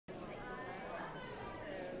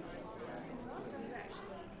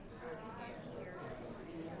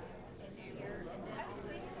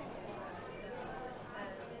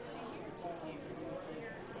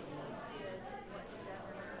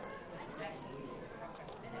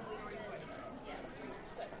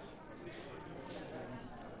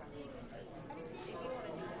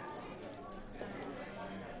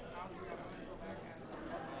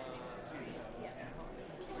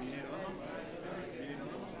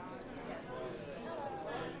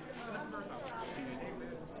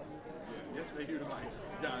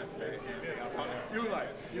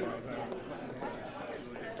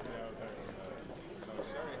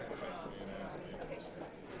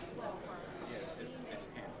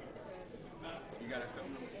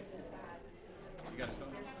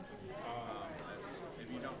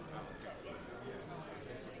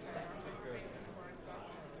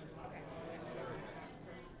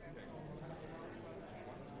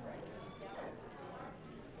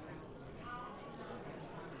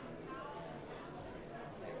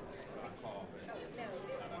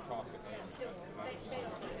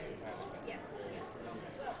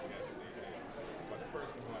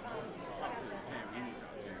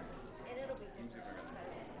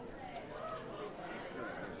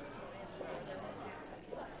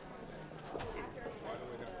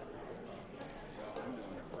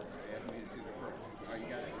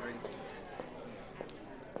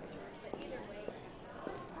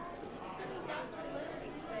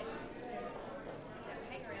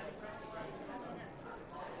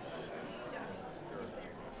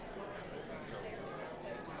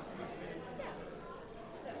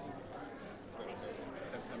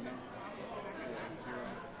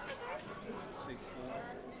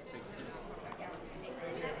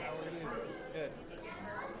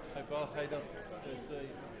How you doing? Good to see you.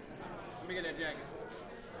 Let me get that jacket.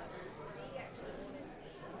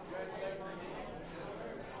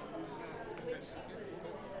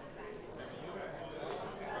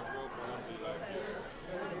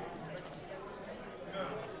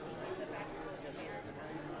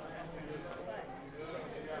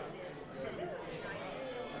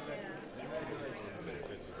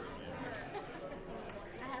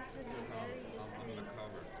 I have to be very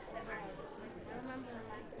disciplined. I remember the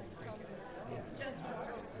last time you told me just for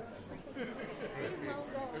Holmes. Please don't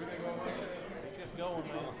go. It's just going,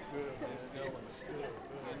 man. It's going.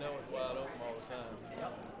 You know it's wide open all the time.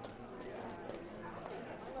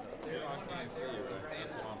 I can't see you, but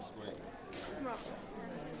that's why I'm squeaking. Smoke.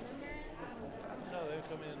 No, they'll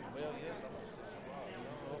come in, well, yes, I'm going to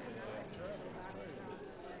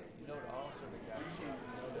you know the officer that got shot, you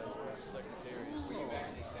know that's the secretary of state.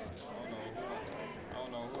 I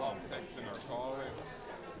don't know who I'm texting or calling.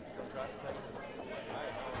 They'll try to take it.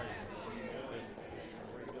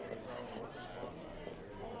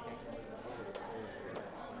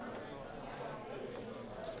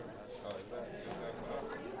 Oh, is that what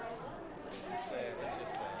It's sad, it's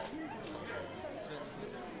just sad.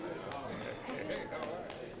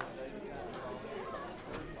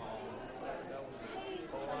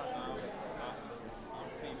 I'm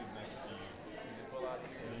seated next to you. Pull out the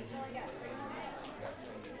seat.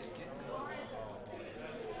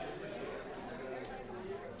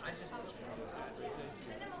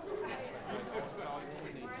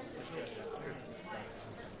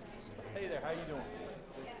 Hey there, how you doing?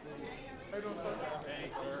 How you doing, sir? Hey,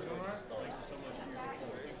 sir. Thank you so much for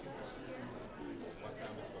your support. What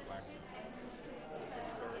time is the back? 6:30.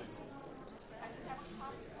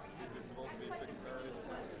 Is it supposed to be 6:30?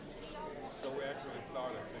 So we actually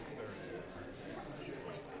start at 6:30.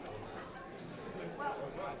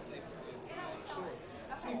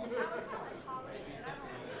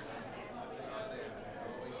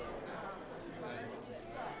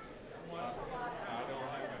 I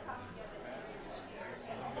don't have it.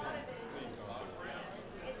 Please don't.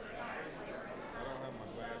 I don't have my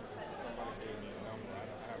glasses. Somebody gave me a number. I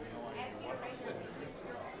have no idea what it is.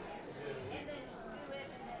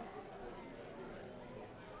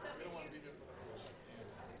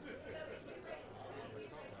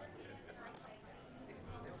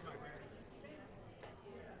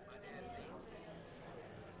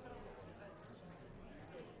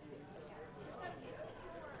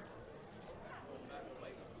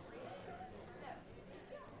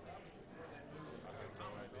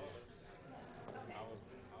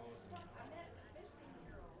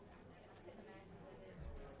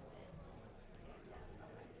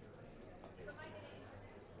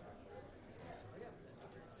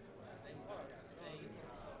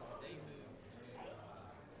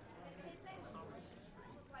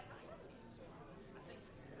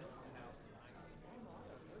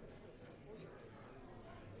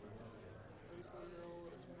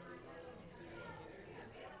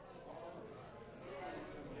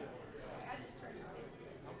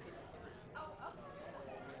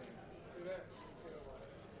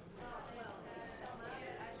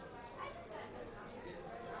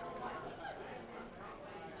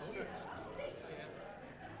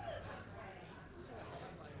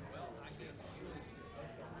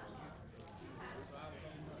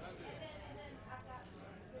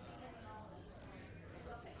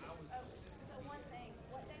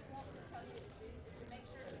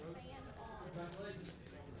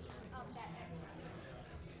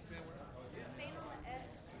 Stand on the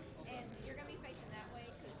S, and you're going to be facing that way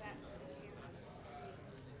because that's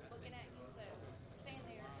looking at you. So stand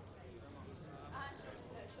there.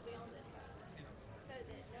 She'll be on this side, so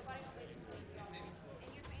that nobody will be between you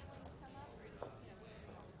and your family will come up. Or, Okay.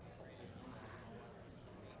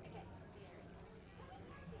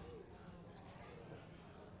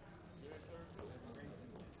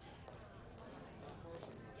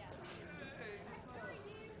 Yeah.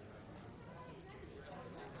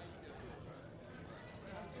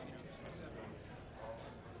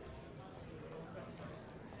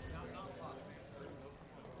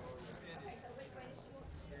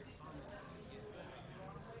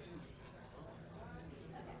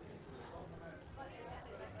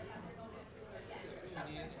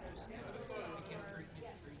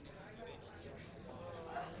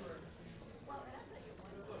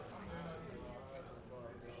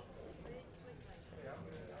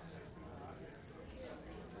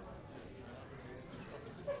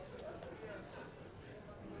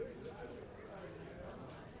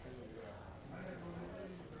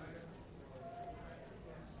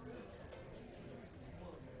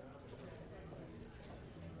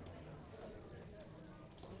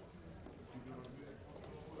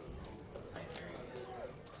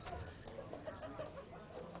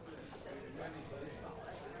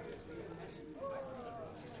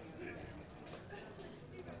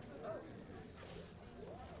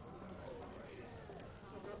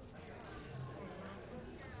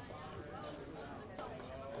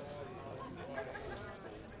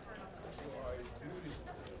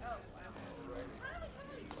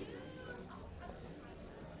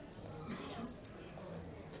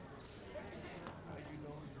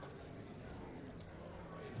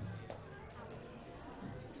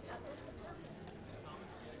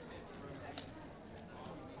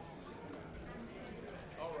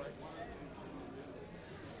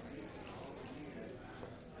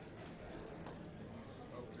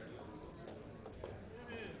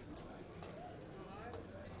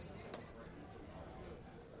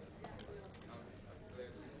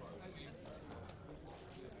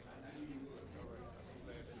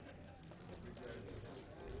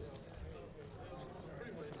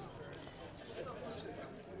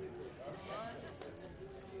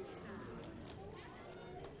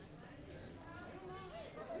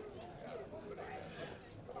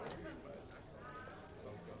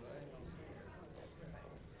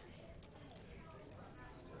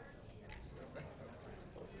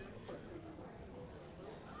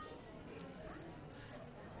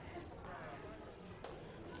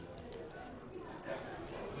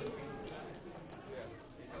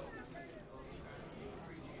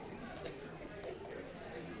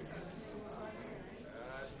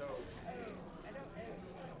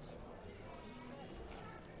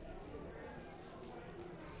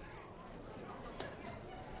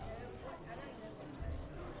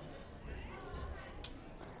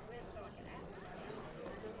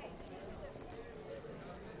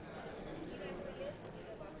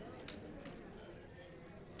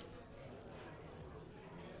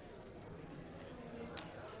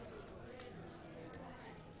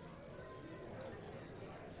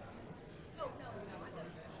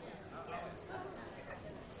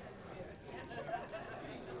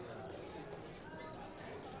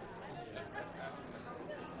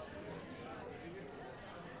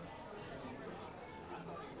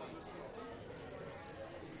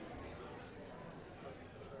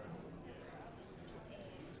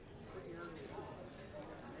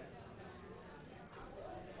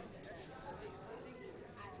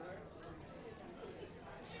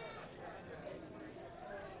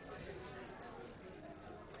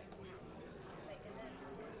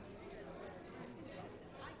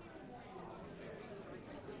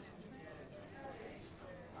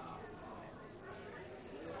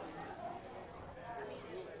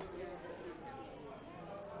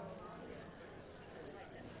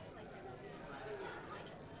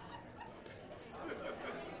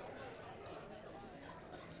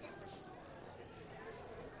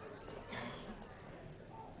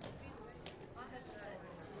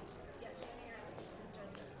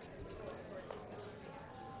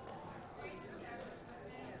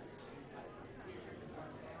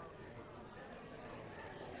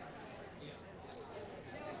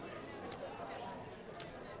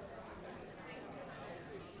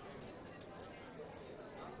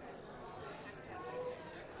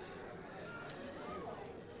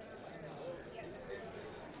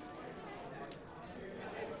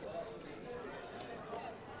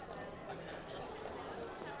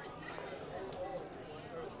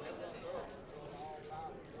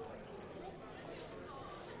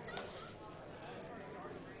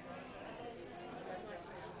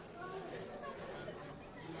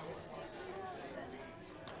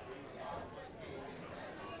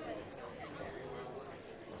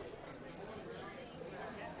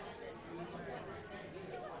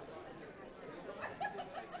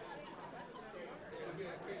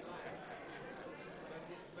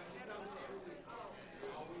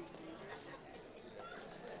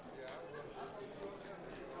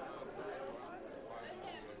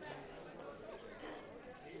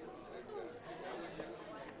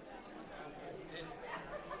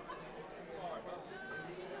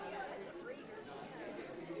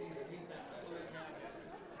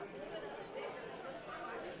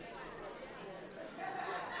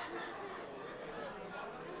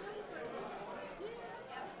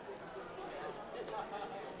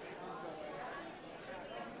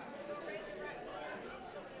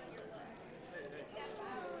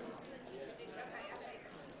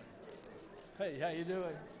 Hey, how you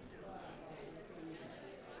doing?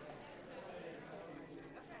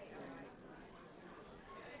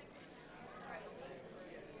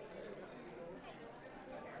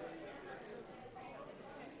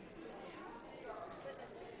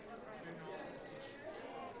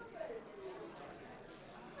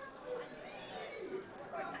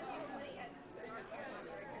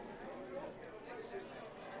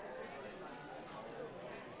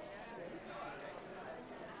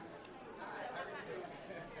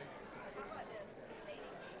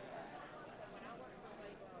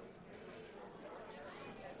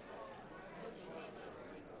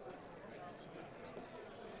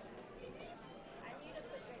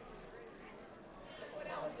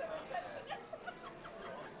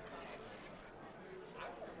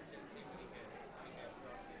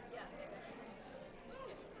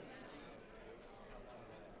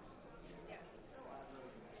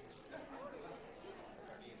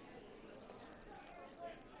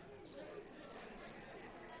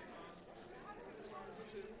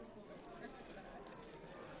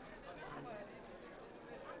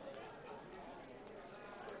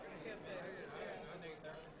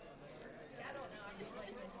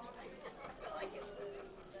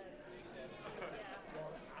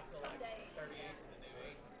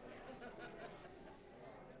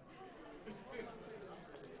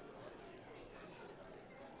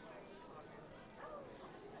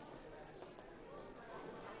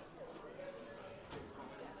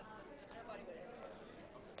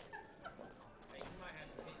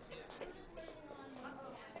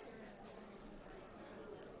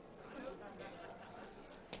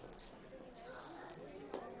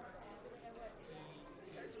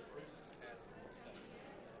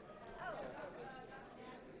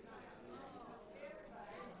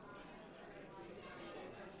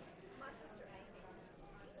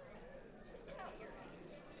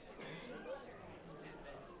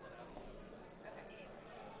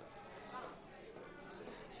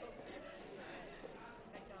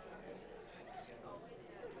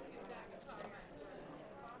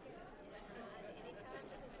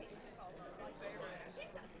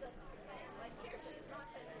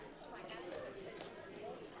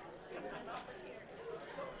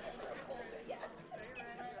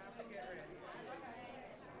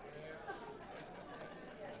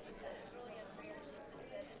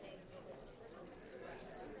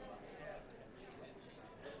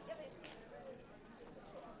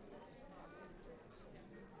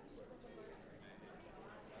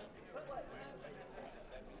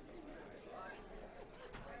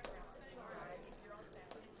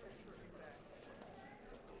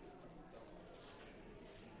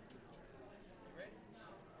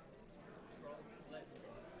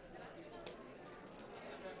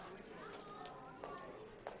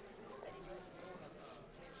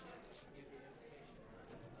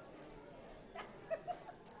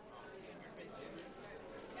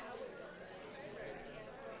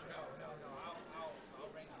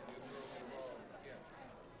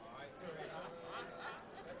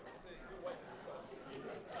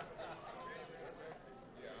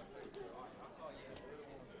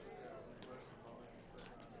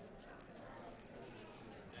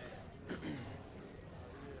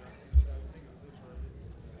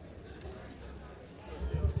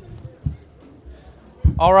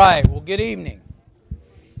 All right, well, good evening.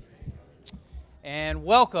 And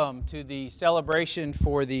welcome to the celebration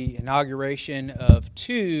for the inauguration of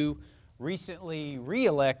two recently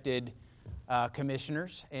re-elected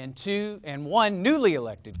commissioners and one newly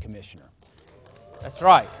elected commissioner. That's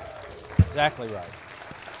right, exactly right.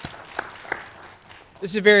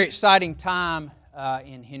 This is a very exciting time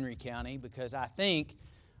in Henry County because I think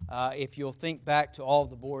if you'll think back to all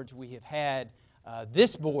of the boards we have had,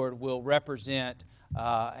 this board will represent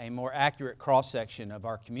a more accurate cross-section of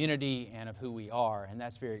our community and of who we are, and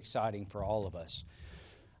that's very exciting for all of us.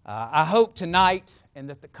 I hope tonight and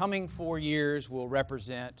that the coming 4 years will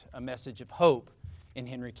represent a message of hope in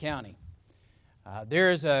Henry County.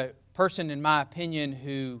 There is a person, in my opinion,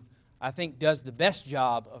 who I think does the best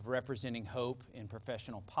job of representing hope in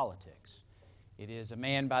professional politics. It is a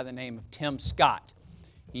man by the name of Tim Scott.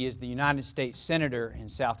 He is the United States Senator in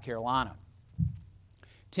South Carolina.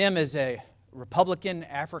 Tim is a Republican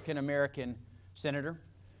African-American senator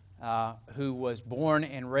who was born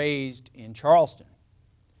and raised in Charleston,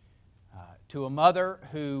 to a mother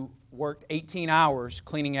who worked 18 hours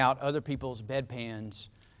cleaning out other people's bedpans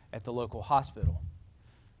at the local hospital.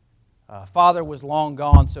 Father was long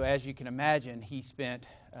gone, so as you can imagine, he spent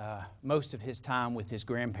most of his time with his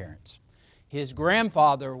grandparents. His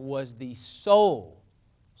grandfather was the sole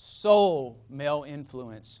male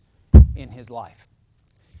influence in his life.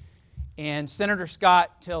 And Senator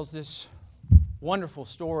Scott tells this wonderful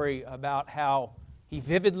story about how he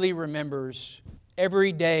vividly remembers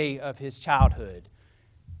every day of his childhood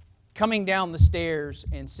coming down the stairs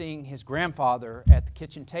and seeing his grandfather at the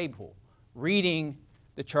kitchen table reading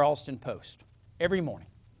the Charleston Post every morning.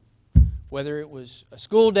 Whether it was a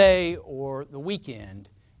school day or the weekend,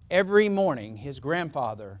 every morning his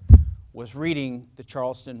grandfather was reading the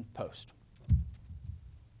Charleston Post.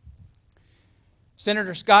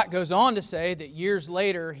 Senator Scott goes on to say that years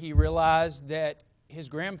later he realized that his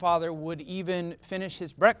grandfather would even finish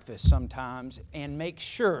his breakfast sometimes and make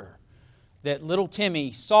sure that little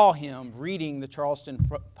Timmy saw him reading the Charleston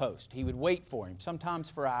Post. He would wait for him, sometimes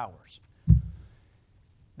for hours.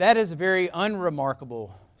 That is a very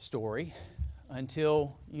unremarkable story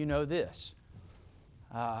until you know this.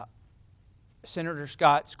 Senator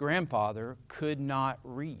Scott's grandfather could not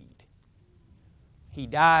read. He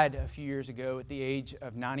died a few years ago at the age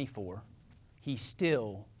of 94. He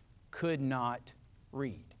still could not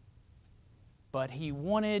read. But he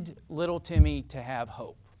wanted little Timmy to have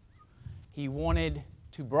hope. He wanted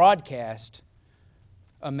to broadcast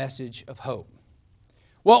a message of hope.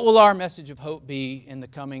 What will our message of hope be in the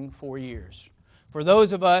coming 4 years? For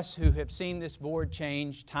those of us who have seen this board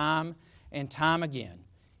change time and time again,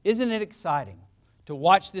 isn't it exciting to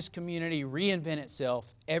watch this community reinvent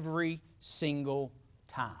itself every single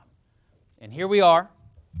time? And here we are,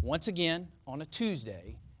 once again, on a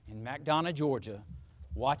Tuesday in McDonough, Georgia,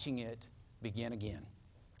 watching it begin again.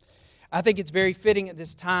 I think it's very fitting at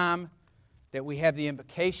this time that we have the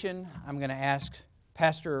invocation. I'm going to ask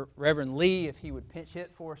Pastor Reverend Lee if he would pinch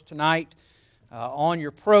hit for us tonight. On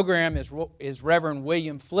your program is Reverend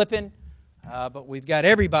William Flippin, but we've got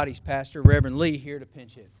everybody's pastor, Reverend Lee, here to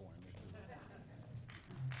pinch hit for him.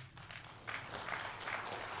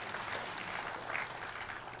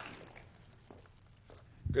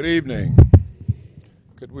 Good evening.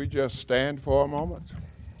 Could we just stand for a moment?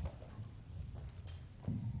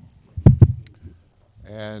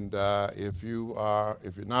 And if you're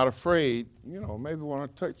not afraid, maybe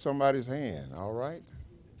want to touch somebody's hand. All right?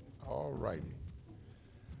 All righty.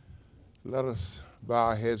 Let us bow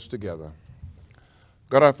our heads together.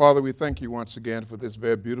 God our Father, we thank you once again for this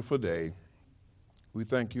very beautiful day. We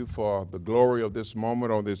thank you for the glory of this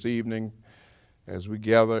moment on this evening as we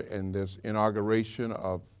gather in this inauguration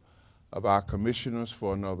of our commissioners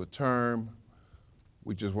for another term.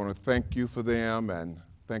 We just want to thank you for them and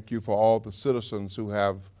thank you for all the citizens who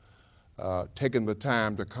have taken the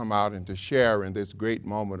time to come out and to share in this great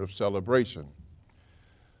moment of celebration.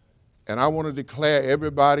 And I want to declare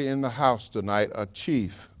everybody in the house tonight a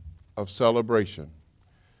chief of celebration.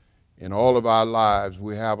 In all of our lives,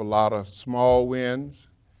 we have a lot of small wins,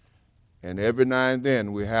 and every now and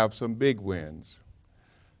then we have some big wins.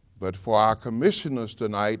 But for our commissioners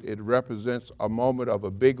tonight, it represents a moment of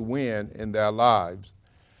a big win in their lives.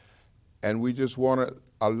 And we just want to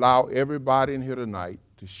allow everybody in here tonight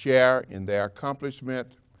to share in their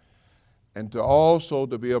accomplishment and to also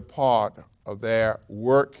to be a part of their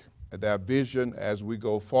work, their vision as we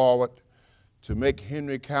go forward to make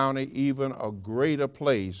Henry County even a greater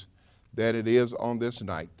place than it is on this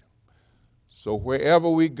night. So wherever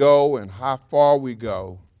we go and how far we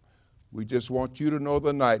go, we just want you to know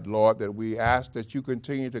tonight, Lord, that we ask that you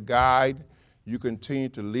continue to guide, you continue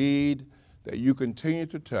to lead, that you continue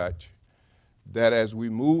to touch, that as we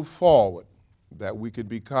move forward, that we could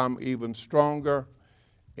become even stronger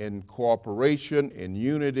in cooperation, in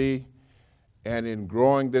unity, and in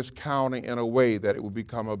growing this county in a way that it will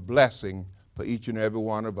become a blessing for each and every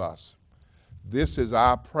one of us. This is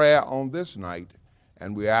our prayer on this night,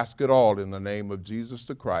 and we ask it all in the name of Jesus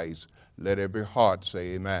the Christ. Let every heart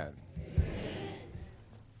say amen.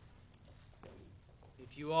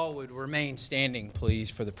 If you all would remain standing,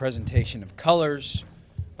 please, for the presentation of colors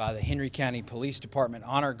by the Henry County Police Department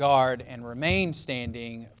Honor Guard, and remain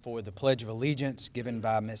standing for the Pledge of Allegiance given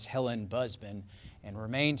by Miss Helen Busman, and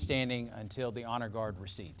remain standing until the Honor Guard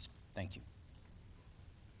recedes. Thank you.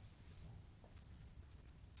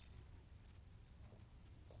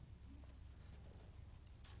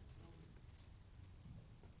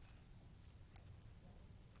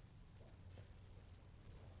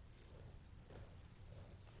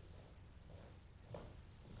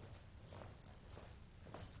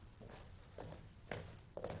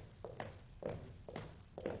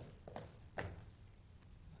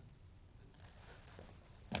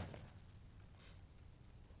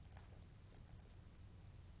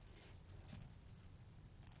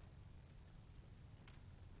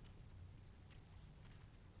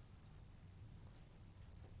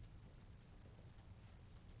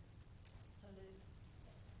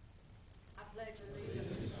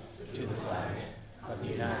 To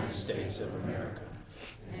of America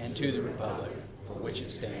and to the republic for which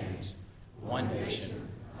it stands, one nation,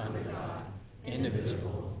 under God,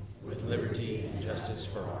 indivisible, with liberty and justice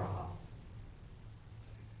for all.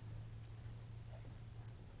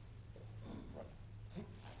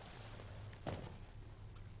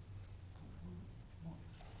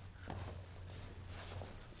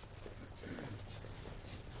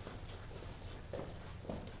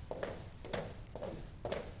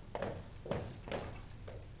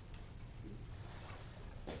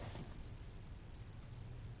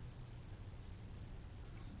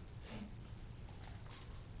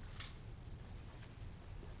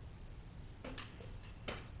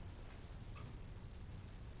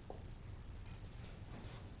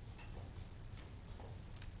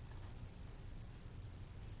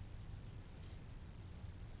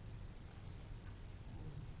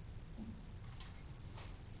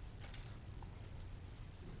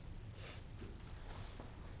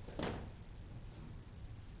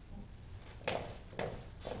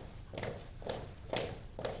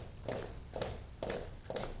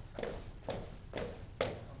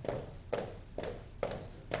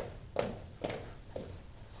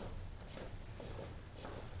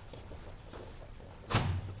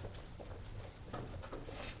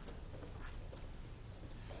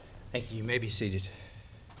 Thank you. You may be seated.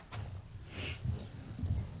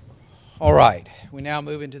 All right. We now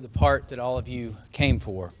move into the part that all of you came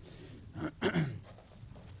for.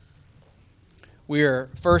 We are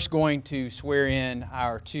first going to swear in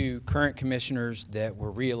our two current commissioners that were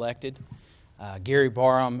reelected, Gary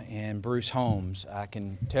Barham and Bruce Holmes. I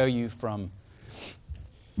can tell you from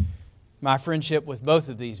my friendship with both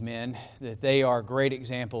of these men that they are great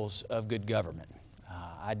examples of good government.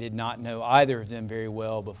 I did not know either of them very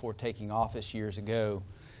well before taking office years ago,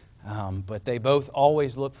 but they both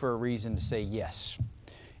always look for a reason to say yes.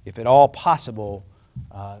 If at all possible,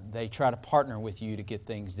 they try to partner with you to get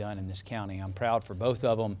things done in this county. I'm proud for both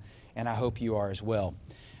of them, and I hope you are as well.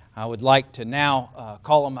 I would like to now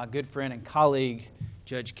call on my good friend and colleague,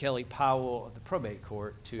 Judge Kelly Powell of the Probate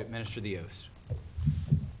Court, to administer the oaths.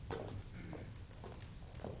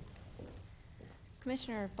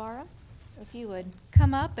 Commissioner Barham, if you would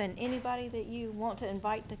come up, and anybody that you want to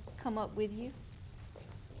invite to come up with you.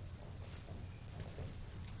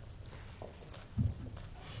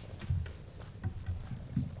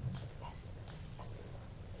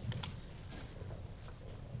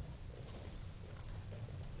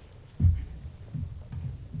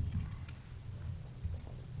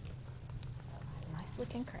 Nice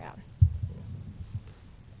looking crowd.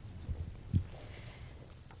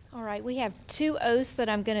 All right, we have two oaths that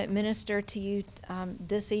I'm going to administer to you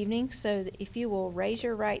this evening. So if you will raise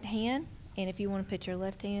your right hand, and if you want to put your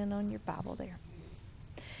left hand on your Bible there.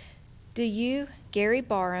 Do you, Gary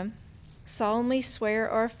Barham, solemnly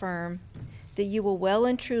swear or affirm that you will well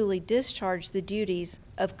and truly discharge the duties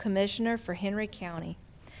of Commissioner for Henry County,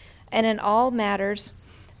 and in all matters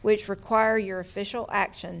which require your official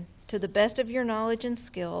action, to the best of your knowledge and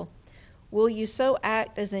skill, will you so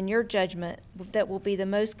act as in your judgment that will be the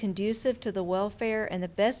most conducive to the welfare and the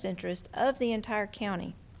best interest of the entire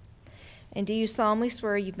county? And do you solemnly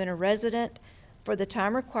swear you've been a resident for the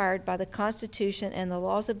time required by the Constitution and the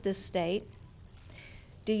laws of this state?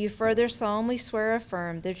 Do you further solemnly swear or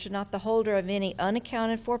affirm that you're not the holder of any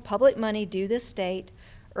unaccounted for public money due this state,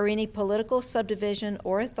 or any political subdivision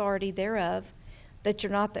or authority thereof, that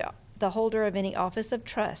you're not the holder of any office of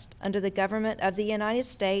trust under the government of the United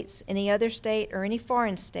States, any other state, or any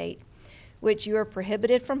foreign state, which you are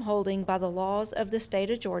prohibited from holding by the laws of the state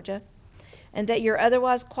of Georgia, and that you're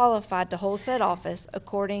otherwise qualified to hold said office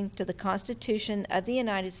according to the Constitution of the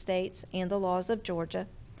United States and the laws of Georgia,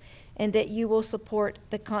 and that you will support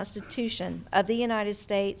the Constitution of the United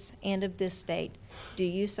States and of this state. Do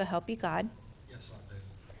you, so help you God? Yes, I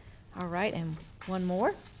do. All right, and one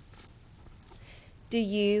more. Do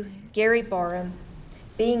you, Gary Barham,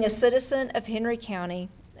 being a citizen of Henry County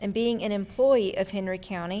and being an employee of Henry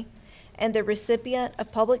County and the recipient of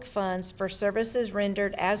public funds for services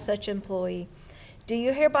rendered as such employee, do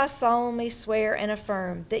you hereby solemnly swear and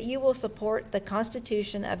affirm that you will support the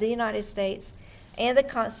Constitution of the United States and the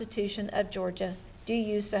Constitution of Georgia? Do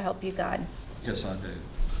you, so help you God? Yes, I do.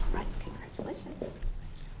 All right, congratulations.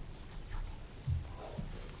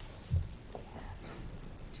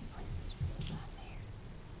 Two places for the sign there.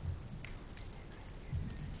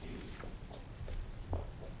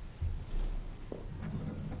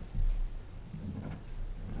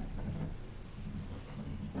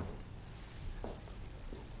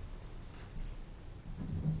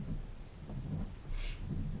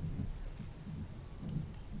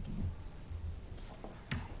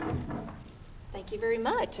 Thank Thank you very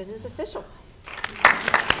much. It is official.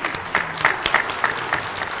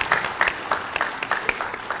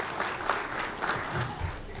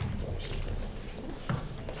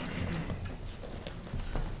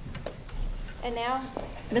 And now,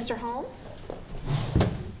 Mr. Holmes.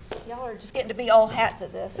 Y'all are just getting to be old hats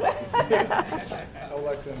at this. I would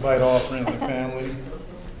like to invite all friends and family.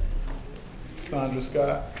 Sandra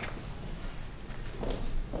Scott.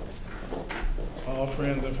 All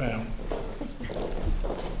friends and family.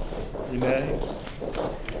 Renee.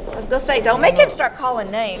 I was going to say, don't make him start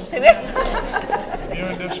calling names. If you're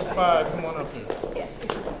in District 5, come on up here. Are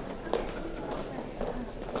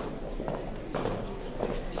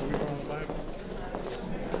we going to Bible?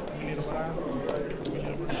 You need a Bible? We need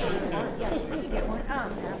a Bible? Yeah, you can get one.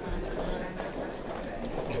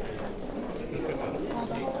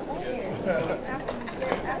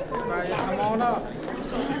 Everybody, come on up.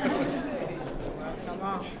 Come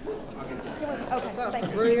on. What's up,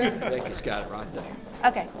 Sabria? Becky's got it right there.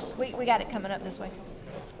 Okay, we got it coming up this way.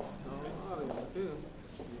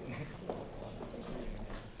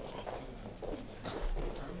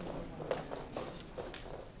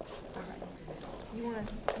 You want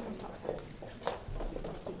to swap sides?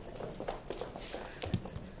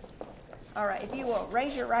 All right, if you will,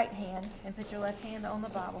 raise your right hand and put your left hand on the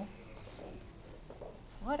Bible.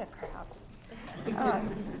 What a crowd.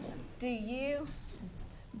 Do you,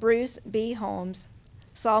 Bruce B. Holmes,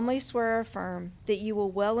 solemnly swear or affirm that you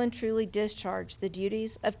will well and truly discharge the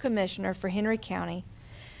duties of Commissioner for Henry County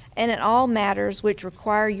and in all matters which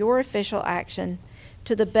require your official action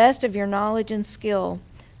to the best of your knowledge and skill,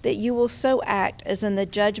 that you will so act as in the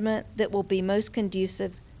judgment that will be most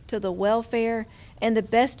conducive to the welfare and the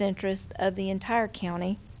best interest of the entire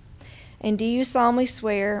county? And do you solemnly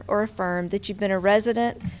swear or affirm that you've been a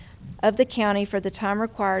resident of the county for the time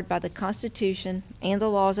required by the Constitution and the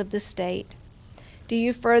laws of the state? Do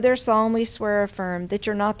you further solemnly swear or affirm that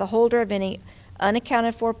you're not the holder of any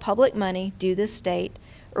unaccounted for public money due this state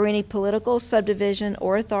or any political subdivision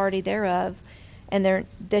or authority thereof, and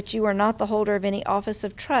that you are not the holder of any office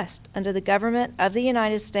of trust under the government of the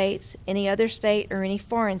United States, any other state, or any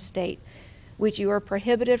foreign state, which you are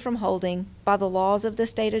prohibited from holding by the laws of the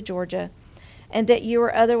state of Georgia, and that you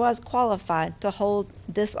are otherwise qualified to hold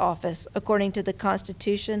this office according to the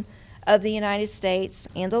Constitution of the United States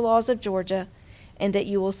and the laws of Georgia, and that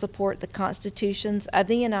you will support the constitutions of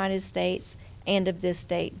the United States and of this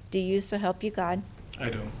state. Do you so help you God?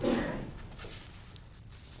 I do.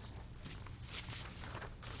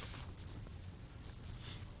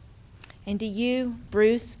 And do you,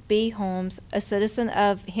 Bruce B. Holmes, a citizen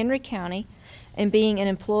of Henry County, and being an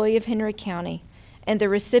employee of Henry County, and the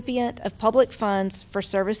recipient of public funds for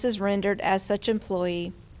services rendered as such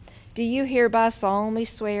employee, do you hereby solemnly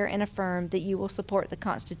swear and affirm that you will support the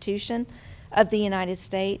Constitution of the United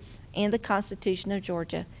States and the Constitution of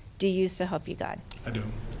Georgia? Do you so help you God? I do. All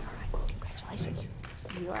right, congratulations.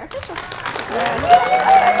 You are official.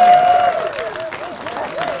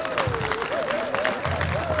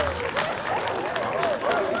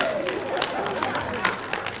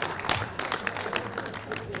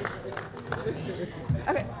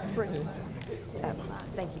 Okay, Bruce. That's fine.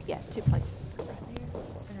 Thank you. Yeah, 2 places.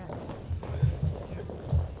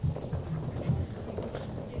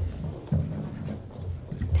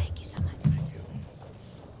 Thank you so much.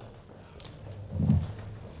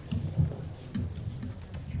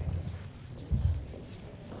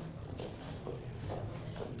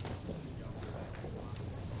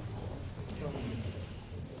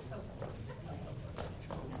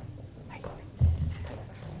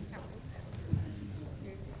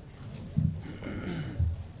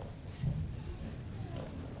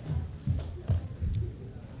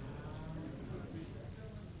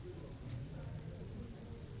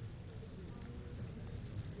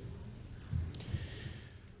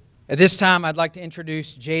 At this time, I'd like to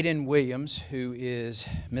introduce Jaden Williams, who is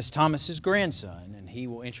Miss Thomas's grandson, and he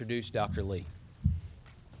will introduce Dr. Lee.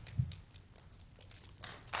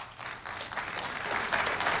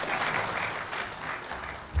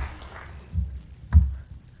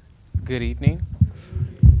 Good evening.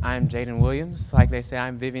 I'm Jaden Williams. Like they say,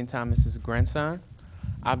 I'm Vivian Thomas's grandson.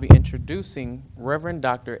 I'll be introducing Reverend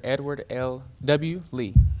Dr. Edward L. W.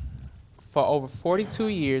 Lee. For over 42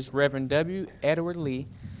 years, Reverend W. Edward Lee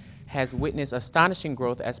has witnessed astonishing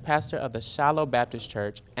growth as pastor of the Shiloh Baptist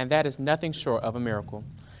Church, and that is nothing short of a miracle.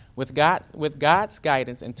 With God's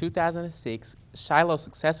guidance in 2006, Shiloh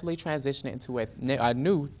successfully transitioned into a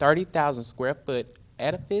new 30,000 square foot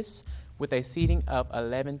edifice with a seating of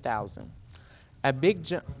 11,000. A big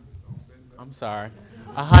jump, I'm sorry,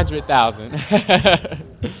 100,000.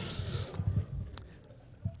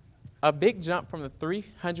 A big jump from the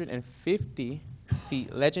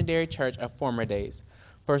 350-seat legendary church of former days.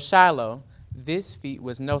 For Shiloh, this feat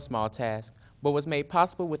was no small task, but was made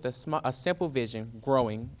possible with a simple vision: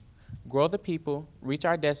 grow the people, reach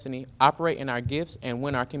our destiny, operate in our gifts, and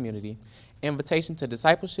win our community. Invitation to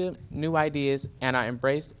discipleship, new ideas, and our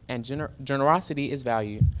embrace and generosity is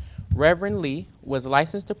valued. Reverend Lee was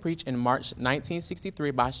licensed to preach in March 1963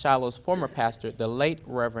 by Shiloh's former pastor, the late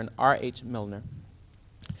Reverend R.H. Milner.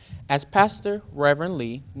 As pastor, Reverend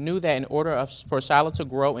Lee knew that in order for Shiloh to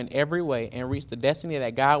grow in every way and reach the destiny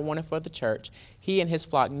that God wanted for the church, he and his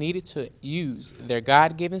flock needed to use their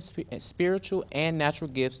God-given spiritual and natural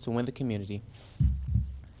gifts to win the community.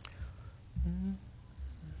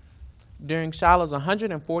 During Shiloh's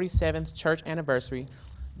 147th church anniversary,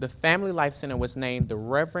 the Family Life Center was named the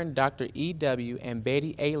Reverend Dr. E.W. and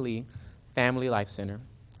Betty A. Lee Family Life Center.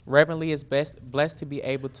 Reverend Lee is blessed to be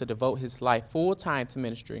able to devote his life full-time to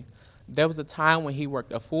ministry. There was a time when he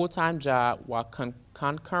worked a full-time job while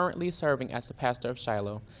concurrently serving as the pastor of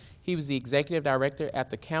Shiloh. He was the executive director at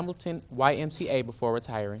the Campbellton YMCA before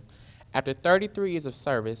retiring. After 33 years of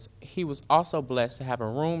service, he was also blessed to have a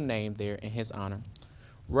room named there in his honor.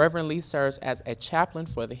 Reverend Lee serves as a chaplain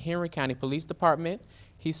for the Henry County Police Department.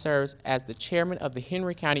 He serves as the chairman of the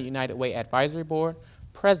Henry County United Way Advisory Board,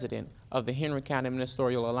 president of the Henry County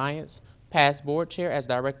Ministerial Alliance, past board chair as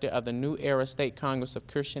director of the New Era State Congress of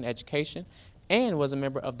Christian Education, and was a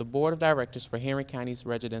member of the board of directors for Henry County's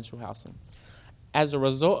residential housing. As a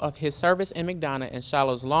result of his service in McDonough and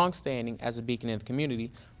Shiloh's long standing as a beacon in the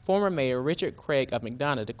community, former Mayor Richard Craig of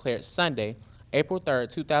McDonough declared Sunday, April 3,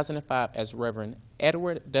 2005 as Reverend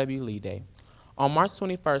Edward W. Lee Day. On March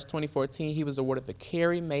 21, 2014, he was awarded the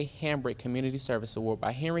Carrie Mae Hambrick Community Service Award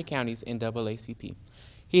by Henry County's NAACP.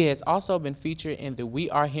 He has also been featured in the We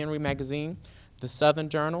Are Henry magazine, the Southern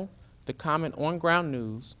Journal, the Common On Ground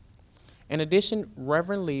News. In addition,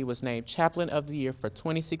 Reverend Lee was named Chaplain of the Year for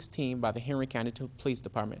 2016 by the Henry County Police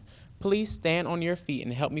Department. Please stand on your feet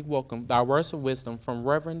and help me welcome our words of wisdom from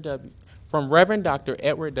Reverend Dr.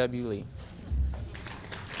 Edward W. Lee.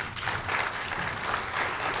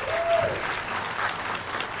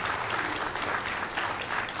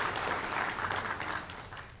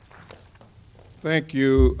 Thank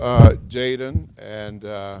you, Jaden, and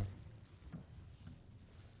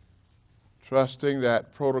trusting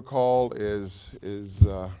that protocol is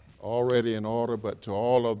already in order, but to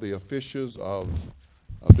all of the officials of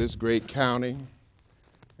this great county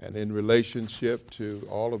and in relationship to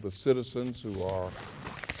all of the citizens who are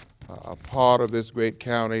a part of this great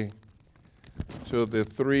county, to the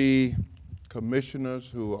three commissioners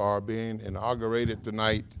who are being inaugurated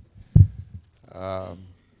tonight,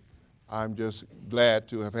 I'm just glad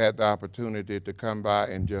to have had the opportunity to come by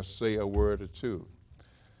and just say a word or two.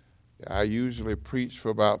 I usually preach for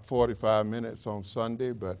about 45 minutes on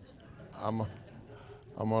Sunday, but I'm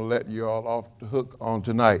going to let you all off the hook on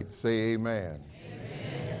tonight. Say amen.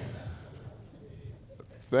 Amen.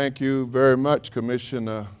 Thank you very much,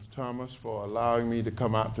 Commissioner Thomas, for allowing me to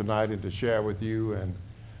come out tonight and to share with you, and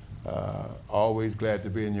always glad to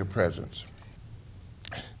be in your presence.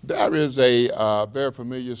 There is a very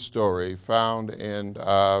familiar story found in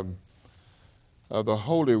the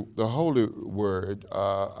Holy Word.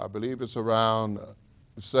 I believe it's around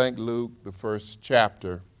St. Luke, the first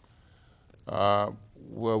chapter,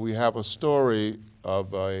 where we have a story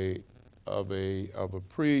of a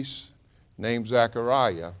priest named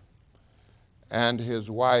Zechariah and his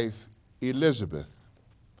wife Elizabeth,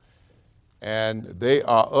 and they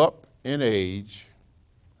are up in age,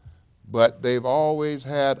 but they've always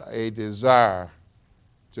had a desire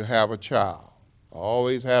to have a child.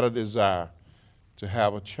 Always had a desire to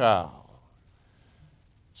have a child.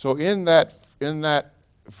 So in that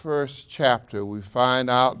first chapter, we find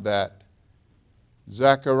out that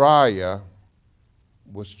Zechariah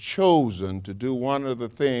was chosen to do one of the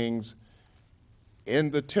things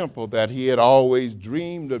in the temple that he had always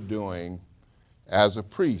dreamed of doing as a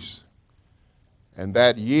priest. And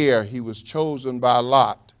that year, he was chosen by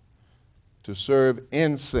Lot to serve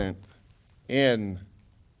incense in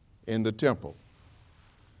the temple.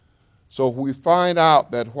 So we find out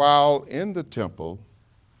that while in the temple,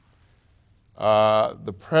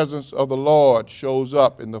 the presence of the Lord shows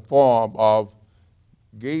up in the form of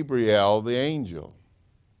Gabriel, the angel.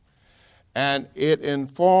 And it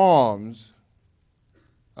informs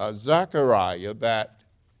Zechariah that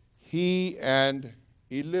he and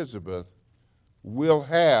Elizabeth will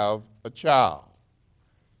have a child,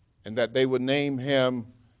 and that they would name him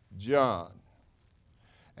John,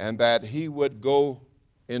 and that he would go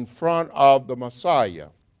in front of the Messiah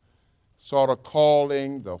sort of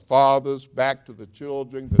calling the fathers back to the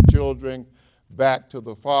children back to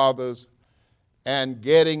the fathers, and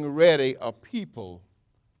getting ready a people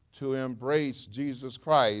to embrace Jesus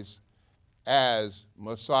Christ as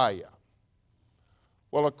Messiah.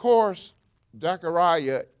 Well, of course,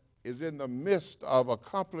 Zechariah is in the midst of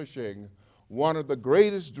accomplishing one of the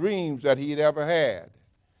greatest dreams that he'd ever had,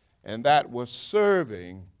 and that was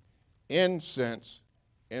serving incense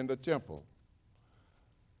in the temple.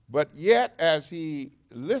 But yet, as he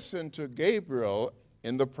listened to Gabriel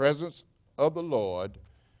in the presence of the Lord,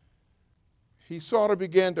 he sort of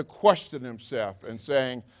began to question himself and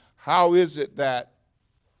saying, how is it that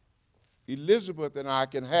Elizabeth and I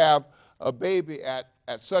can have a baby at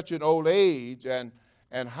such an old age, and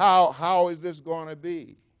how is this going to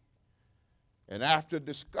be? And after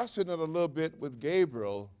discussing it a little bit with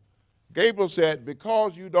Gabriel, Gabriel said,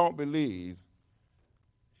 because you don't believe,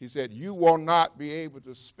 he said, you will not be able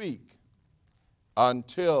to speak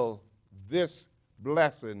until this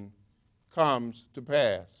blessing comes to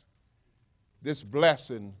pass. This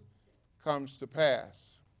blessing comes to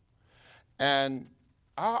pass. And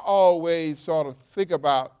I always sort of think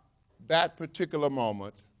about that particular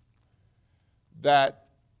moment, that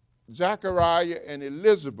Zechariah and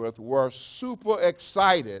Elizabeth were super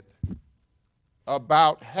excited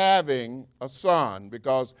about having a son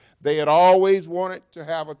because they had always wanted to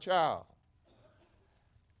have a child.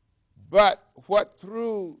 But what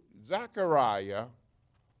threw Zechariah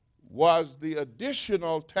was the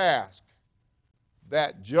additional task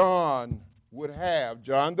that John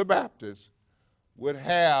the Baptist would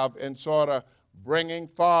have in sort of bringing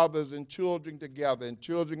fathers and children together, and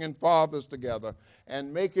children and fathers together,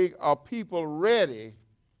 and making a people ready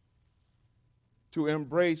to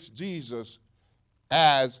embrace Jesus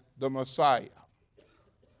as the Messiah.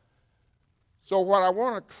 So what I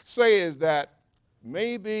want to say is that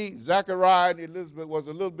maybe Zechariah and Elizabeth was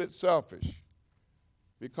a little bit selfish,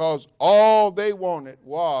 because all they wanted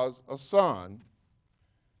was a son,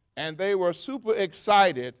 and they were super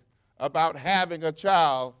excited about having a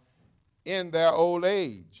child in their old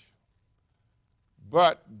age.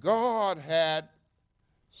 But God had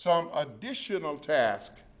some additional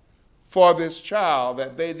task for this child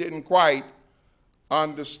that they didn't quite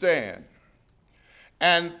understand.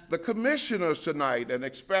 And the commissioners tonight, and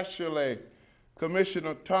especially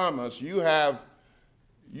Commissioner Thomas, you have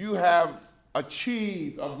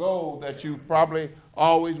achieved a goal that you probably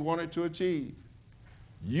always wanted to achieve.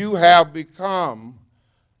 You have become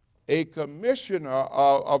a commissioner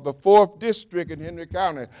of the 4th District in Henry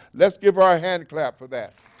County. Let's give her a hand clap for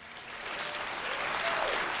that.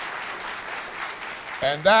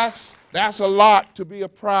 And that's a lot to be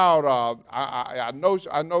proud of. I know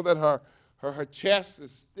that her chest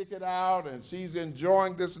is sticking out, and she's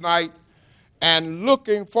enjoying this night and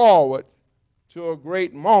looking forward to a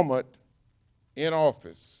great moment in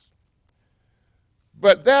office.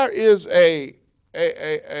 But there is a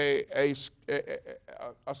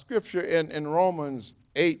scripture in Romans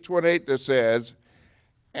 8:28 that says,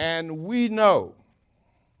 and we know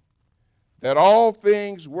that all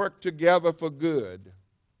things work together for good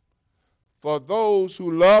for those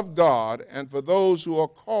who love God and for those who are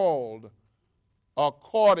called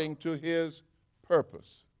according to his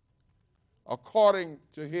purpose. According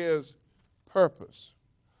to his purpose.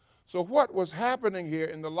 So what was happening here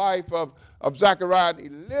in the life of Zechariah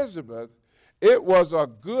and Elizabeth, it was a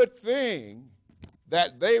good thing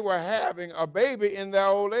that they were having a baby in their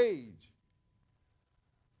old age.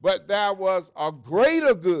 But there was a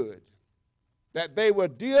greater good that they were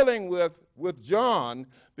dealing with John,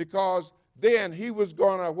 because then he was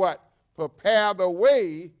going to what? Prepare the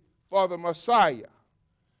way for the Messiah.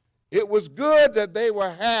 It was good that they were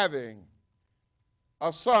having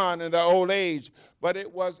a son in their old age, but it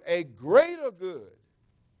was a greater good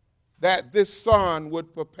that this son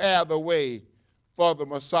would prepare the way for the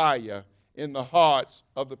Messiah in the hearts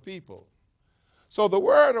of the people. So the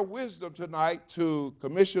word of wisdom tonight to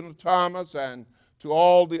Commissioner Thomas and to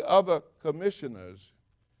all the other commissioners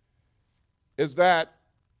is that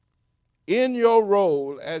in your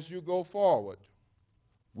role as you go forward,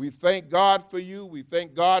 we thank God for you. We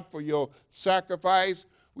thank God for your sacrifice.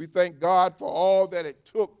 We thank God for all that it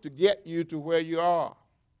took to get you to where you are.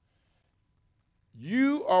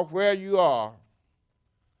 You are where you are,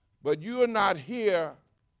 but you are not here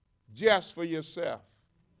just for yourself.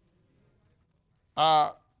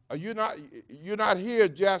 You're not here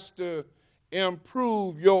just to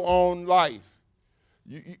improve your own life.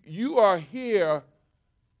 You are here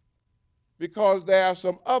because there are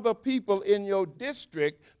some other people in your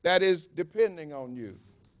district that is depending on you.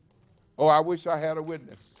 Oh, I wish I had a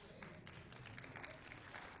witness.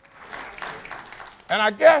 And I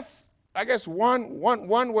guess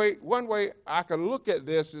one way I can look at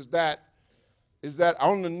this is that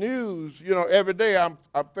on the news, you know, every day I'm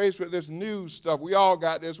faced with this news stuff. We all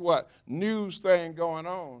got this news thing going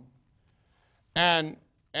on.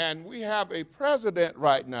 And we have a president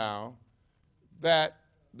right now that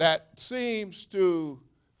seems to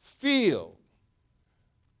feel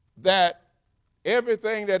that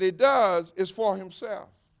everything that he does is for himself.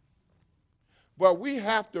 But we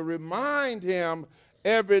have to remind him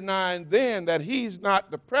every now and then that he's not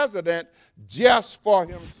the president just for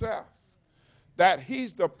himself, that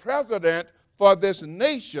he's the president for this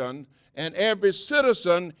nation and every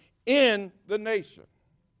citizen in the nation.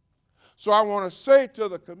 So I want to say to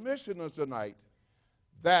the commissioners tonight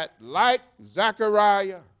that like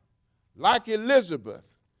Zachariah, like Elizabeth,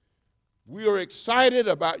 we are excited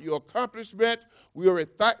about your accomplishment. We are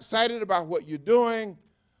excited about what you're doing,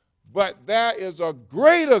 but there is a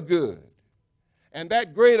greater good. And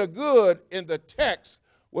that greater good in the text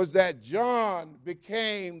was that John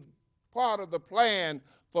became part of the plan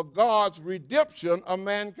for God's redemption of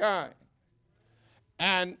mankind.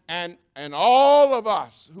 And all of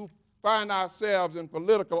us who find ourselves in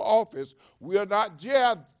political office, we are not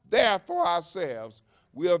just there for ourselves.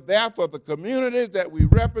 We are there for the communities that we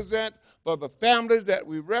represent, for the families that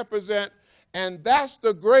we represent, and that's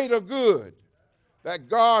the greater good, that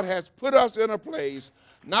God has put us in a place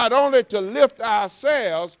not only to lift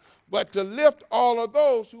ourselves, but to lift all of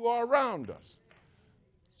those who are around us.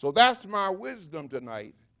 So that's my wisdom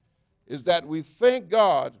tonight, is that we thank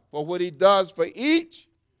God for what he does for each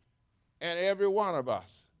and every one of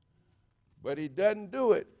us. But he doesn't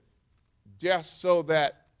do it just so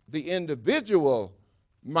that the individual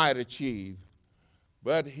might achieve,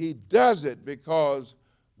 but he does it because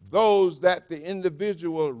those that the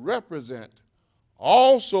individual represent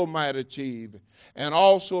also might achieve and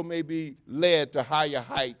also may be led to higher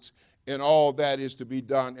heights in all that is to be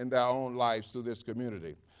done in their own lives through this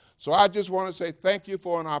community. So I just want to say thank you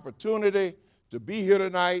for an opportunity to be here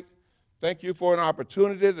tonight. Thank you for an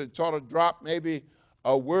opportunity to sort of drop maybe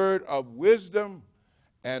a word of wisdom.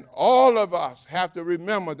 And all of us have to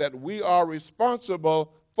remember that we are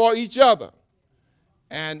responsible for each other.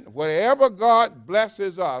 And wherever God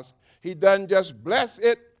blesses us, he doesn't just bless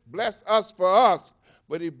us for us,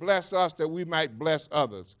 but he blesses us that we might bless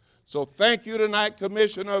others. So thank you tonight,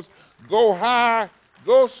 commissioners. Go high,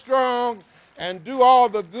 go strong, and do all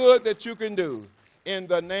the good that you can do. In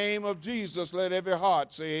the name of Jesus, let every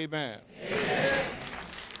heart say amen. Amen.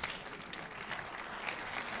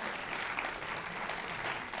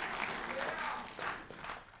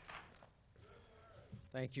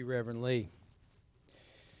 Thank you, Reverend Lee.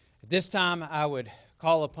 At this time, I would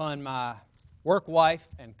call upon my work wife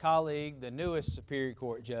and colleague, the newest Superior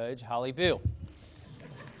Court Judge, Holly Veal.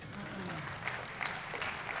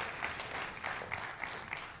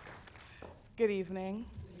 Good evening.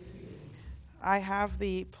 I have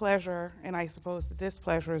the pleasure, and I suppose the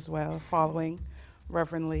displeasure as well, following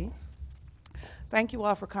Reverend Lee. Thank you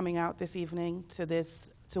all for coming out this evening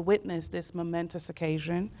to witness this momentous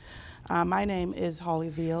occasion. My name is Holly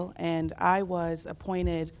Veal, and I was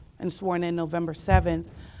appointed and sworn in November 7th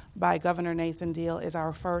by Governor Nathan Deal as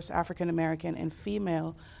our first African American and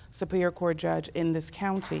female Superior Court judge in this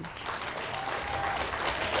county.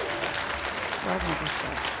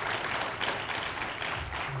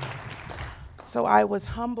 So I was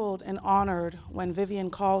humbled and honored when Vivian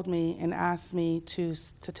called me and asked me to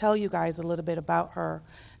tell you guys a little bit about her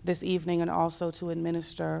this evening and also to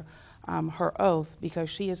administer her oath, because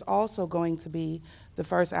she is also going to be the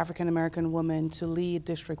first African American woman to lead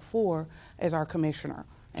District 4 as our commissioner,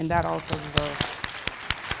 and that also deserves.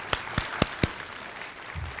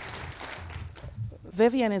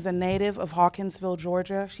 Vivian is a native of Hawkinsville,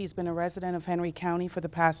 Georgia. She's been a resident of Henry County for the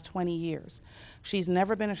past 20 years. She's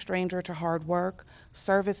never been a stranger to hard work,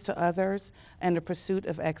 service to others, and the pursuit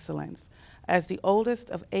of excellence. As the oldest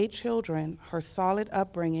of 8 children, her solid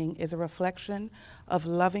upbringing is a reflection of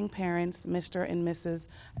loving parents, Mr. and Mrs.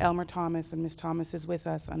 Elmer Thomas, and Ms. Thomas is with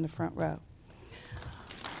us on the front row.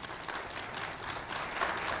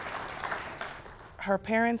 Her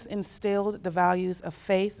parents instilled the values of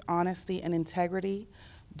faith, honesty, and integrity.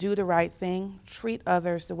 Do the right thing, treat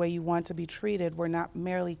others the way you want to be treated were not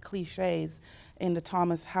merely cliches in the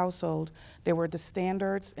Thomas household. They were the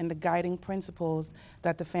standards and the guiding principles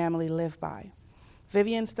that the family lived by.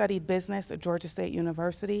 Vivian studied business at Georgia State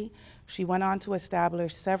University. She went on to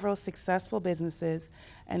establish several successful businesses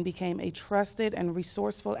and became a trusted and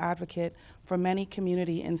resourceful advocate for many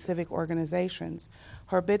community and civic organizations.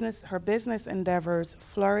 Her business endeavors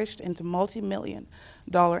flourished into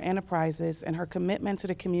multi-million-dollar enterprises, and her commitment to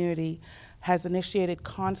the community has initiated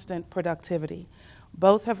constant productivity.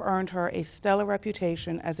 Both have earned her a stellar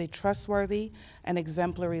reputation as a trustworthy and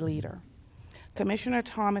exemplary leader. Commissioner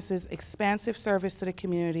Thomas's expansive service to the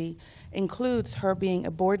community includes her being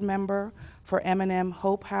a board member for M&M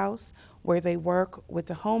Hope House, where they work with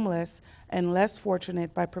the homeless and less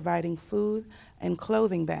fortunate by providing food and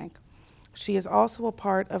clothing bank. She is also a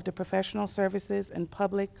part of the Professional Services and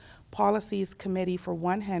Public Policies Committee for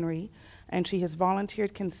 1 Henry, and she has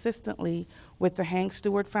volunteered consistently with the Hank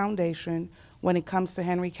Stewart Foundation when it comes to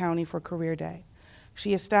Henry County for Career Day.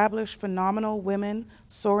 She established phenomenal Women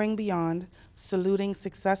Soaring Beyond, saluting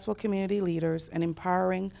successful community leaders and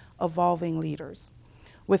empowering evolving leaders.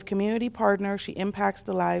 With community partners, she impacts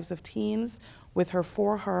the lives of teens with her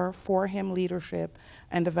For Her, For Him leadership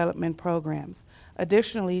and development programs.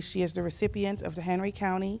 Additionally, she is the recipient of the Henry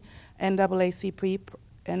County NAACP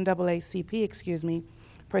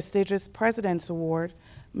prestigious President's Award.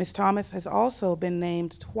 Ms. Thomas has also been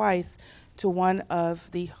named twice to one of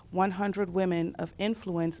the 100 Women of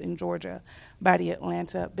Influence in Georgia by the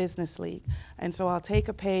Atlanta Business League. And so I'll take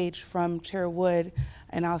a page from Chair Wood,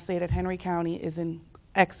 and I'll say that Henry County is in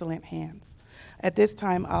excellent hands. At this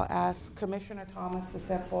time, I'll ask Commissioner Thomas to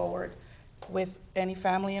step forward with any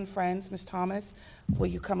family and friends. Ms. Thomas, will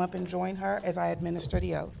you come up and join her as I administer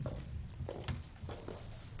the oath?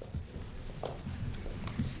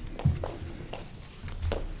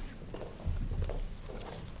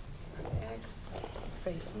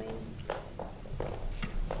 Face me.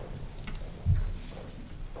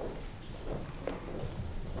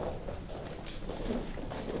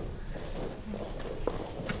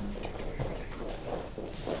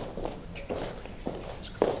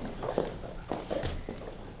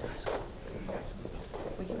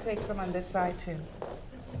 We can take some on this side too.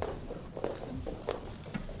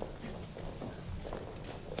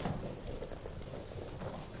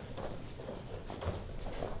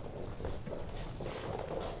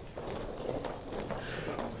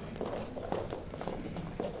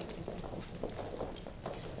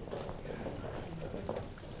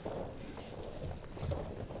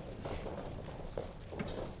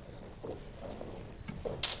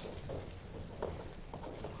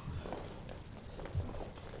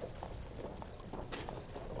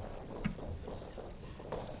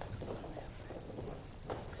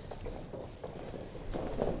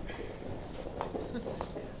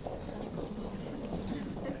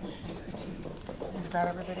 Got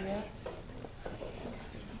everybody yet?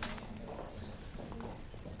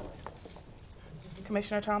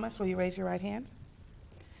 Commissioner Thomas, will you raise your right hand?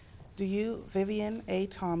 Do you, Vivian A.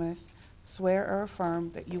 Thomas, swear or affirm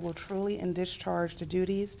that you will truly and discharge the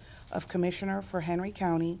duties of Commissioner for Henry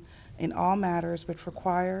County in all matters which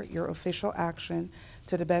require your official action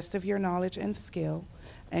to the best of your knowledge and skill,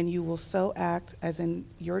 and you will so act as in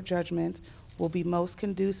your judgment will be most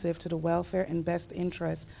conducive to the welfare and best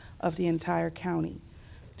interests of the entire county?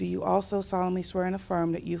 Do you also solemnly swear and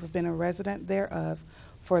affirm that you have been a resident thereof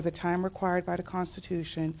for the time required by the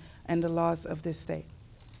Constitution and the laws of this state?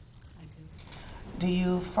 I do. Do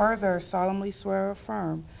you further solemnly swear or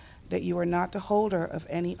affirm that you are not the holder of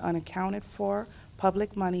any unaccounted for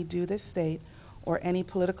public money due this state or any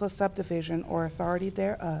political subdivision or authority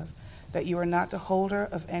thereof, that you are not the holder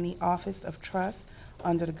of any office of trust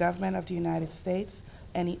under the government of the United States,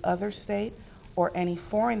 any other state, or any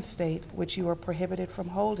foreign state which you are prohibited from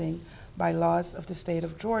holding by laws of the state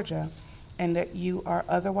of Georgia, and that you are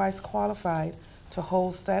otherwise qualified to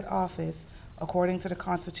hold said office according to the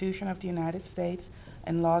Constitution of the United States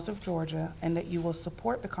and laws of Georgia, and that you will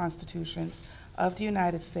support the constitutions of the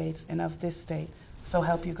United States and of this state. So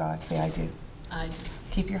help you God. Say, I do. I do.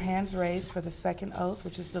 Keep your hands raised for the second oath,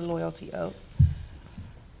 which is the loyalty oath.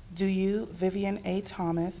 Do you, Vivian A.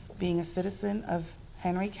 Thomas, being a citizen of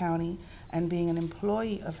Henry County and being an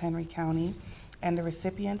employee of Henry County and the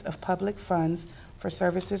recipient of public funds for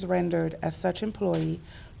services rendered as such employee,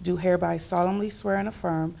 do hereby solemnly swear and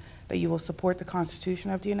affirm that you will support the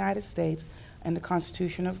Constitution of the United States and the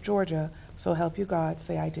Constitution of Georgia, so help you God.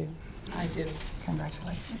 Say, I do. I do.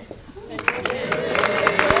 Congratulations.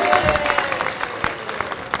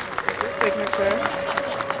 Signature.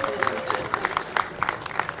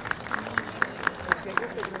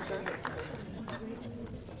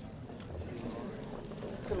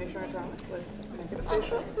 Commissioner Thomas, let's make it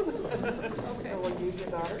official. Okay. And we'll use your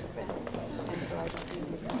daughter's pen. And so I can see you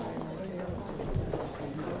sign right there.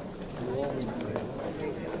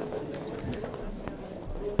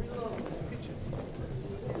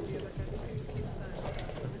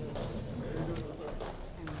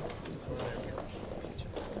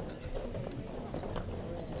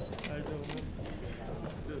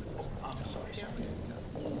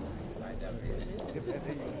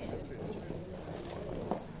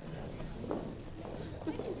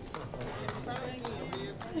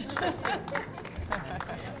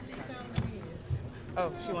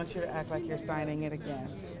 Oh, she wants you to act like you're signing it again.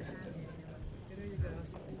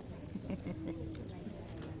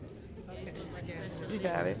 You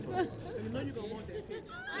got it. You know you're gonna want that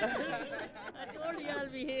picture. I told you I'll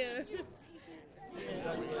be here. You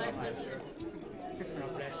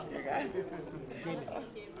got it.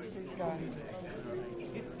 She's gone.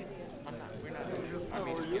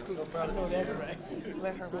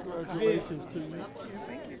 Let her work. Congratulations to you.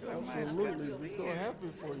 Thank you so much. Absolutely. We're so happy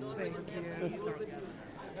for you. Thank you.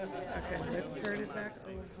 Okay, let's turn it back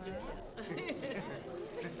over.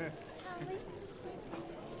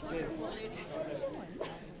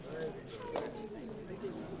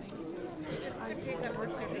 I take that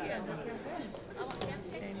work together.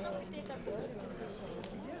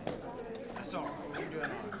 That's all right. You're doing all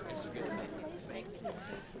right. It's a good thing. Thank you.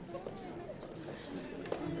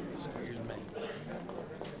 Excuse me.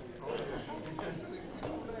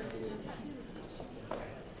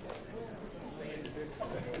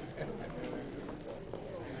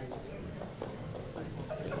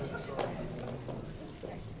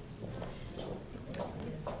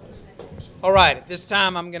 All right, at this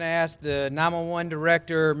time I'm going to ask the 911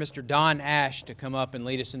 director, Mr. Don Ash, to come up and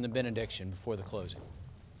lead us in the benediction before the closing.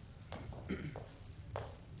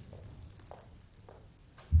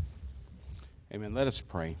 Amen. Let us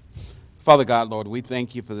pray. Father God, Lord, we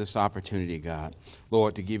thank you for this opportunity, God,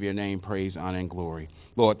 Lord, to give your name praise, honor, and glory.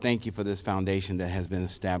 Lord, thank you for this foundation that has been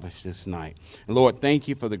established this night. And Lord, thank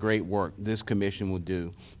you for the great work this commission will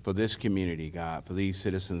do for this community, God, for these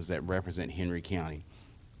citizens that represent Henry County.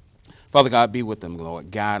 Father God, be with them,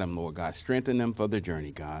 Lord. Guide them, Lord God. Strengthen them for their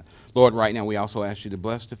journey, God. Lord, right now we also ask you to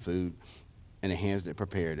bless the food and the hands that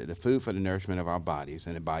prepared it, the food for the nourishment of our bodies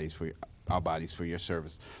and the bodies for our bodies for your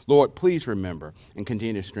service. Lord, please remember and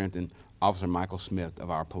continue to strengthen Officer Michael Smith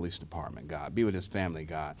of our police department, God. Be with his family,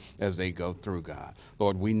 God, as they go through, God.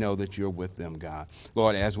 Lord, we know that you're with them, God.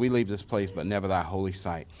 Lord, as we leave this place, but never thy holy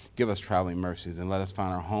sight, give us traveling mercies and let us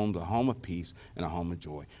find our home, the home of peace and a home of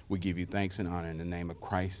joy. We give you thanks and honor in the name of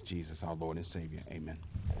Christ Jesus, our Lord and Savior. Amen.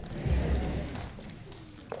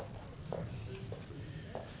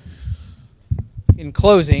 In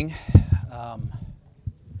closing,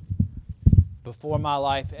 before my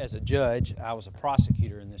life as a judge, I was a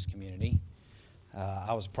prosecutor in this community.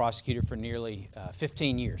 I was a prosecutor for nearly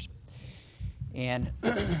 15 years. And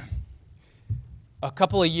a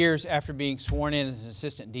couple of years after being sworn in as an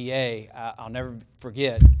assistant DA, I'll never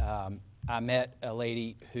forget, I met a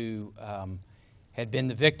lady who had been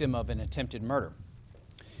the victim of an attempted murder.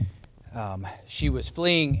 She was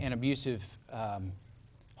fleeing an abusive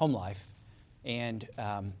home life, and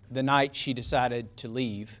the night she decided to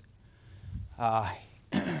leave,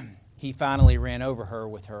 he finally ran over her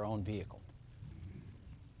with her own vehicle.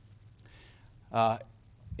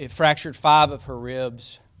 It fractured 5 of her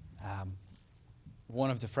ribs.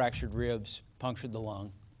 One of the fractured ribs punctured the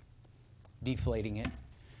lung, deflating it.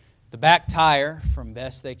 The back tire, from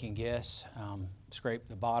best they can guess, scraped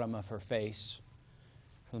the bottom of her face,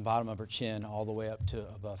 from the bottom of her chin all the way up to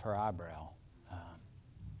above her eyebrow.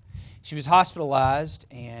 She was hospitalized,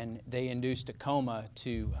 and they induced a coma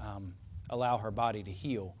to allow her body to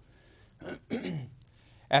heal.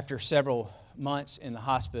 After several months in the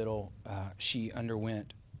hospital, she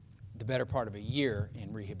underwent the better part of a year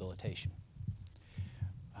in rehabilitation.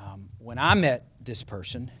 When I met this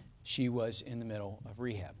person, she was in the middle of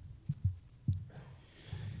rehab.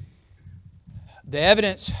 The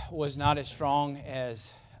evidence was not as strong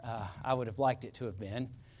as I would have liked it to have been.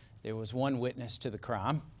 There was one witness to the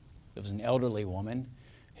crime. It was an elderly woman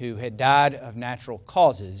who had died of natural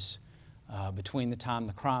causes between the time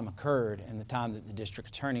the crime occurred and the time that the district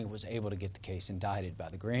attorney was able to get the case indicted by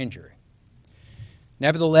the grand jury.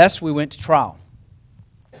 Nevertheless, we went to trial.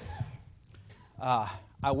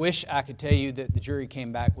 I wish I could tell you that the jury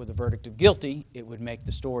came back with a verdict of guilty. It would make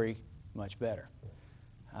the story much better.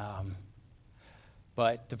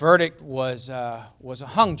 But the verdict was a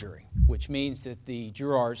hung jury, which means that the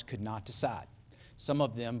jurors could not decide. Some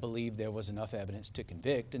of them believed there was enough evidence to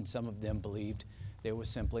convict, and some of them believed there was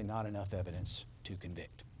simply not enough evidence to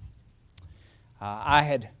convict. I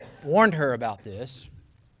had warned her about this,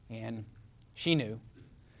 and she knew.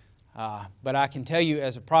 But I can tell you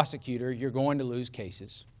as a prosecutor, you're going to lose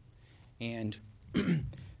cases. And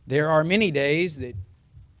there are many days that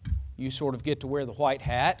you sort of get to wear the white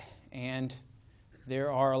hat, and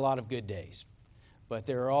there are a lot of good days. But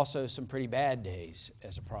there are also some pretty bad days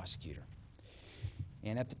as a prosecutor.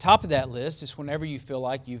 And at the top of that list is whenever you feel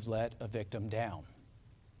like you've let a victim down.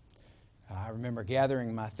 I remember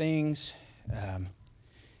gathering my things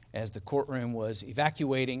as the courtroom was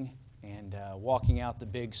evacuating and walking out the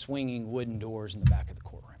big swinging wooden doors in the back of the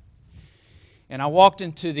courtroom. And I walked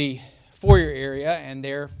into the foyer area, and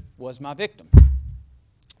there was my victim.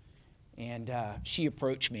 And she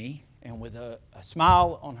approached me, and with a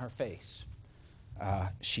smile on her face,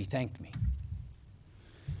 she thanked me.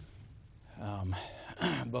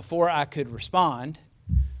 Before I could respond,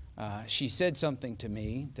 she said something to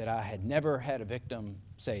me that I had never had a victim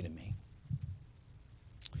say to me.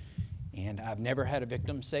 And I've never had a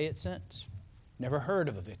victim say it since. Never heard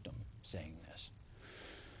of a victim saying this.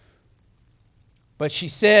 But she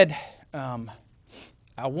said,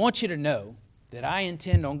 I want you to know that I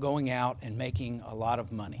intend on going out and making a lot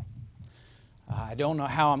of money. I don't know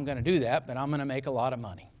how I'm going to do that, but I'm going to make a lot of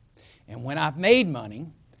money. And when I've made money,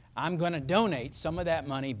 I'm going to donate some of that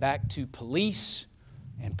money back to police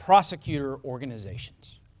and prosecutor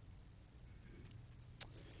organizations.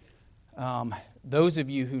 Those of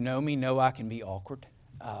you who know me know I can be awkward.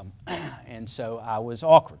 And so I was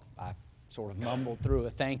awkward. I sort of mumbled through a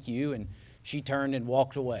thank you, and she turned and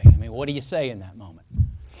walked away. I mean, what do you say in that moment?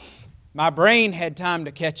 My brain had time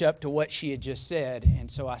to catch up to what she had just said, and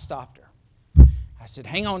so I stopped her. I said,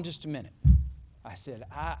 hang on just a minute. I said,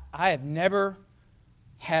 I have never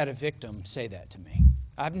had a victim say that to me.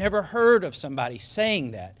 I've never heard of somebody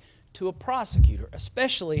saying that to a prosecutor,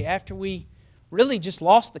 especially after we really just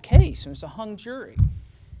lost the case. It was a hung jury.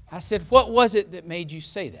 I said, what was it that made you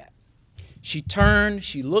say that? She turned,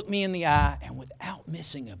 she looked me in the eye, and without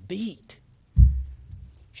missing a beat,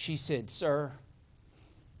 she said, sir,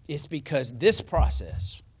 it's because this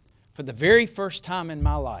process, for the very first time in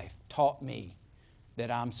my life, taught me that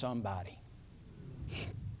I'm somebody.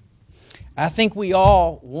 I think we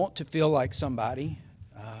all want to feel like somebody.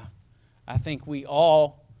 I think we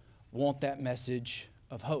all want that message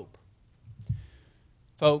of hope.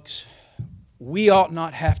 Folks, we ought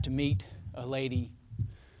not have to meet a lady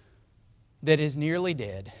that is nearly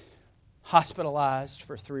dead, hospitalized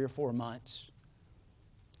for 3 or 4 months,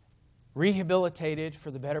 rehabilitated for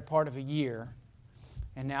the better part of a year,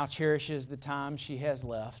 and now cherishes the time she has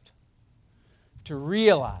left, to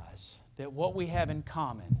realize that what we have in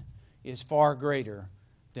common is far greater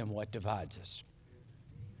than what divides us.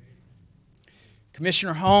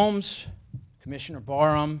 Commissioner Holmes, Commissioner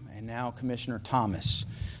Barham, and now Commissioner Thomas,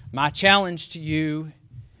 my challenge to you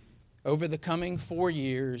over the coming 4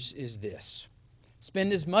 years is this.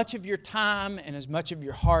 Spend as much of your time and as much of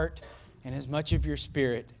your heart and as much of your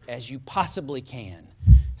spirit as you possibly can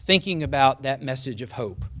thinking about that message of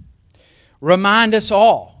hope. Remind us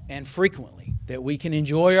all, and frequently, that we can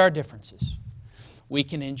enjoy our differences. We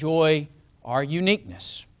can enjoy our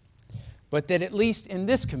uniqueness. But that at least in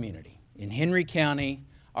this community, in Henry County,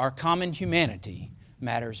 our common humanity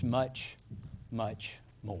matters much, much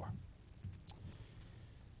more.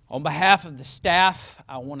 On behalf of the staff,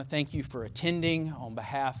 I want to thank you for attending. On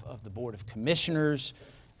behalf of the Board of Commissioners,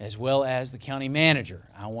 as well as the county manager,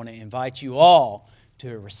 I want to invite you all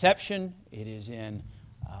to a reception. It is in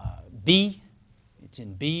B. It's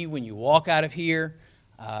in B when you walk out of here.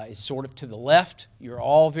 It's sort of to the left. You're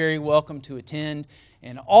all very welcome to attend,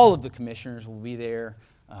 and all of the commissioners will be there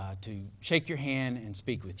to shake your hand and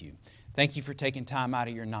speak with you. Thank you for taking time out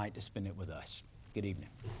of your night to spend it with us. Good evening.